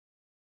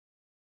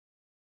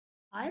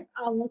Hi,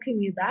 I'll welcome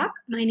you back.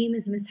 My name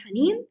is Miss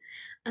Haneen,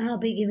 and I'll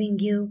be giving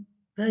you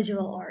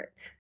visual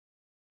art.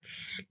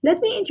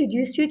 Let me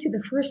introduce you to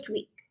the first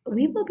week.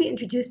 We will be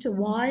introduced to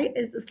why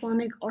is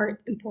Islamic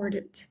art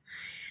important.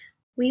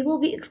 We will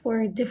be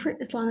exploring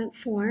different Islamic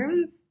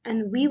forms,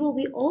 and we will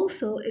be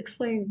also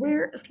exploring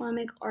where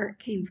Islamic art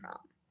came from.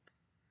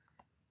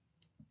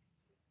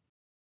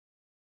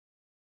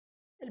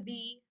 We'll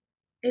be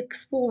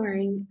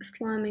exploring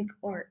Islamic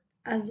art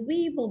as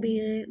we will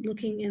be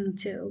looking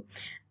into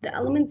the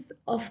elements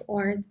of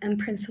art and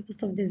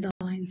principles of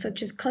design,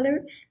 such as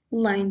color,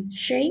 line,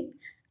 shape,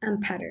 and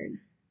pattern.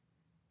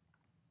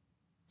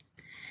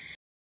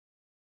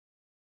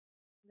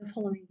 The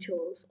following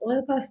tools: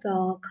 oil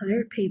pastel,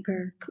 colored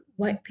paper,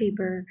 white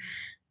paper,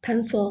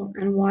 pencil,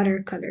 and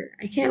watercolor.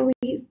 I can't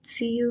wait to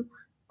see you,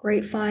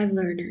 grade 5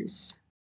 learners.